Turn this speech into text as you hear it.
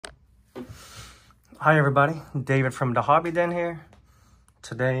Hi everybody, David from the Hobby Den here.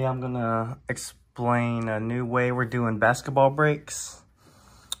 Today I'm gonna explain a new way we're doing basketball breaks.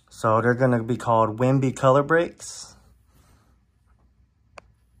 So they're gonna be called Wemby Color breaks.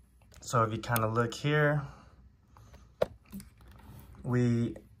 So if you kind of look here,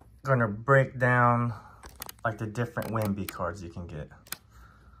 we gonna break down like the different Wemby cards you can get.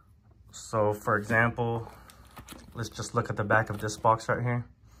 So for example, let's just look at the back of this box right here.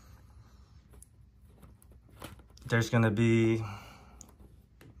 There's gonna be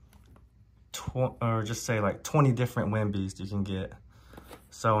just say like 20 different Wembys you can get.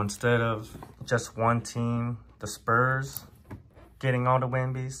 So instead of just one team, the Spurs, getting all the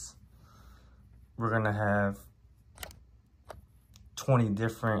Wembys, we're gonna have 20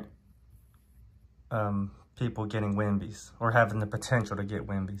 different people getting Wembys or having the potential to get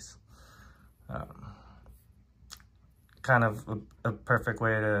Wembys. Kind of a perfect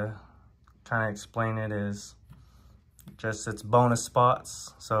way to kind of explain it is just it's bonus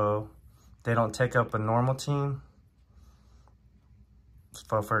spots, so they don't take up a normal team.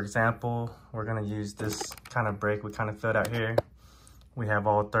 So for example, we're gonna use this kind of break we kind of filled out here. We have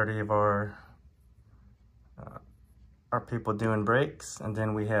all 30 of our people doing breaks, and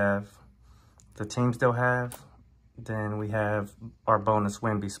then we have the teams they'll have. Then we have our bonus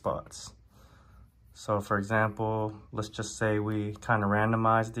Wemby spots. So for example, let's just say we kind of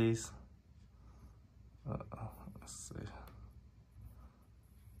randomize these. Let's see.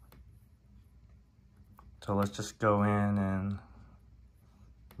 So let's just go in and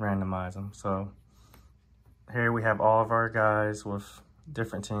randomize them. So here we have all of our guys with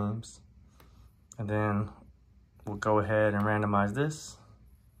different teams. And then we'll go ahead and randomize this.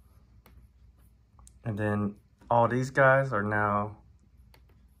 And then all these guys are now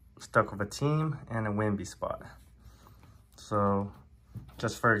stuck with a team and a Wemby spot. So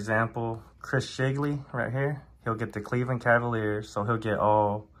just for example, Chris Shigley right here, he'll get the Cleveland Cavaliers. So he'll get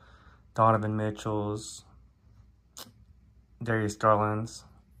all Donovan Mitchell's, Darius Garland's,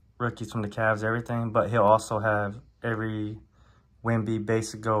 rookies from the Cavs, everything, but he'll also have every Wemby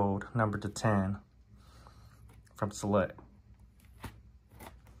basic gold number to 10 from Select.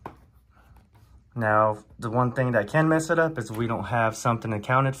 Now, the one thing that can mess it up is we don't have something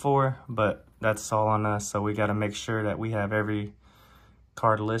accounted for, but that's all on us, so we got to make sure that we have every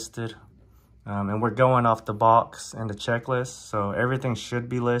card listed. And we're going off the box and the checklist, so everything should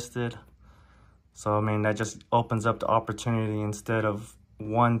be listed. So, I mean, that just opens up the opportunity. Instead of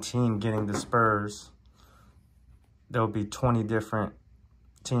one team getting the Spurs, there'll be 20 different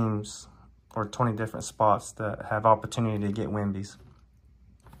teams or 20 different spots that have opportunity to get Wembys.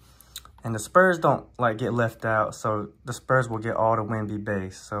 And the Spurs don't like get left out, so the Spurs will get all the Wemby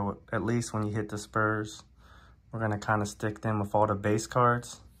base. So at least when you hit the Spurs, we're gonna kind of stick them with all the base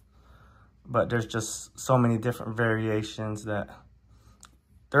cards. But there's just so many different variations that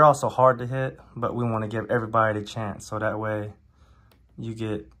they're also hard to hit, but we want to give everybody a chance, so that way you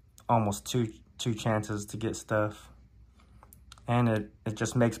get almost two chances to get stuff. And it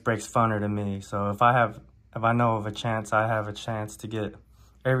just makes breaks funner to me. So if I know of a chance, I have a chance to get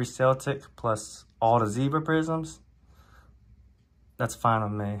every Celtic plus all the zebra prisms, that's fine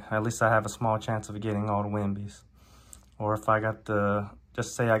with me. At least I have a small chance of getting all the Wembys. Or if I got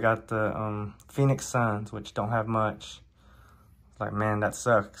just say I got the Phoenix Suns, which don't have much. Like, man, that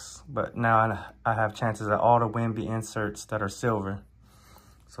sucks. But now I have chances at all the Wemby inserts that are silver.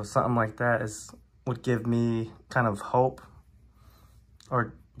 So something like that would give me kind of hope,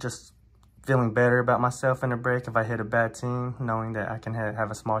 or just feeling better about myself in a break if I hit a bad team, knowing that I can have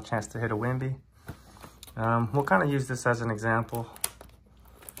a small chance to hit a Wemby. We'll kind of use this as an example.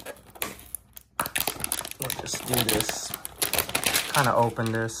 We'll just do this. Kind of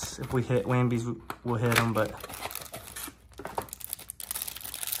open this. If we hit Wembys, we'll hit them, but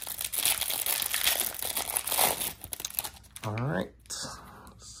all right,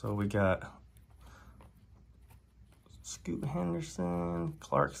 so we got Scoot Henderson,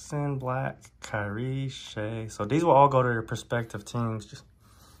 Clarkson, Black, Kyrie, Shea. So these will all go to their prospective teams, just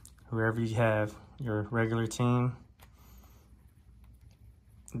whoever you have, your regular team.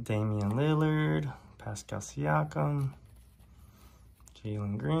 Damian Lillard, Pascal Siakam,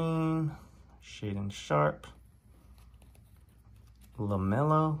 Jalen Green, Shaedon Sharp,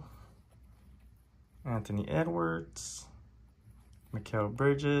 LaMelo, Anthony Edwards, Mikal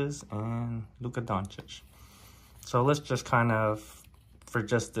Bridges, and Luka Doncic. So let's just kind of, for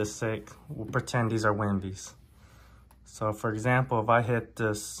just this sake, we'll pretend these are Wembys. So for example, if I hit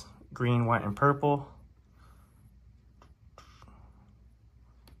this green, white, and purple,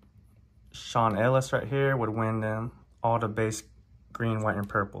 Sean Ellis right here would win them all the base green, white, and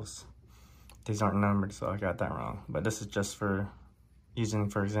purples. These aren't numbered, so I got that wrong. But this is just for using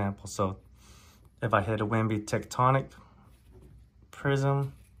for example. So if I hit a Wemby Tectonic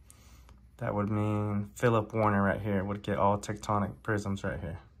prism, that would mean Philip Warner right here would get all Tectonic prisms right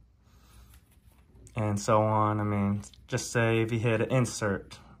here. And so on. I mean, just say if you hit an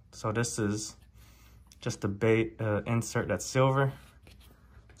insert. So this is just a bait insert that's silver.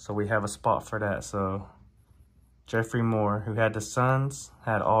 So we have a spot for that. So Jeffrey Moore, who had the Suns,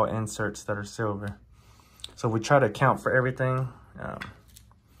 had all inserts that are silver. So we try to account for everything.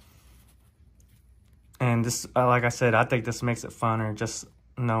 And this, like I said, I think this makes it funner, just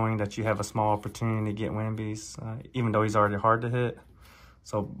knowing that you have a small opportunity to get Wemby's, even though he's already hard to hit.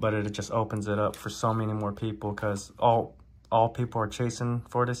 So, but it just opens it up for so many more people, because all people are chasing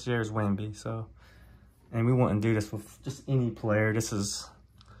for this year is Wemby. So, and we wouldn't do this with just any player. This is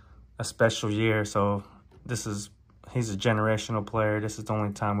a special year. So he's a generational player. This is the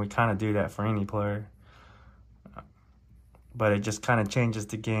only time we kind of do that for any player. But it just kind of changes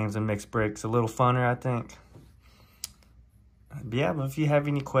the games and makes breaks a little funner, I think. But yeah, if you have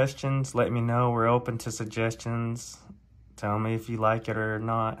any questions, let me know. We're open to suggestions. Tell me if you like it or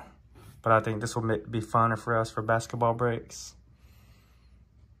not. But I think this will be funner for us for basketball breaks.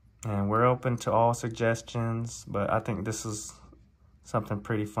 And we're open to all suggestions, but I think this is something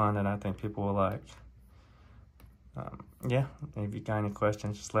pretty fun that I think people will like. Yeah, if you got any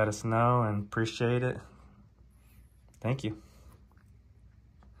questions, just let us know, and appreciate it. Thank you.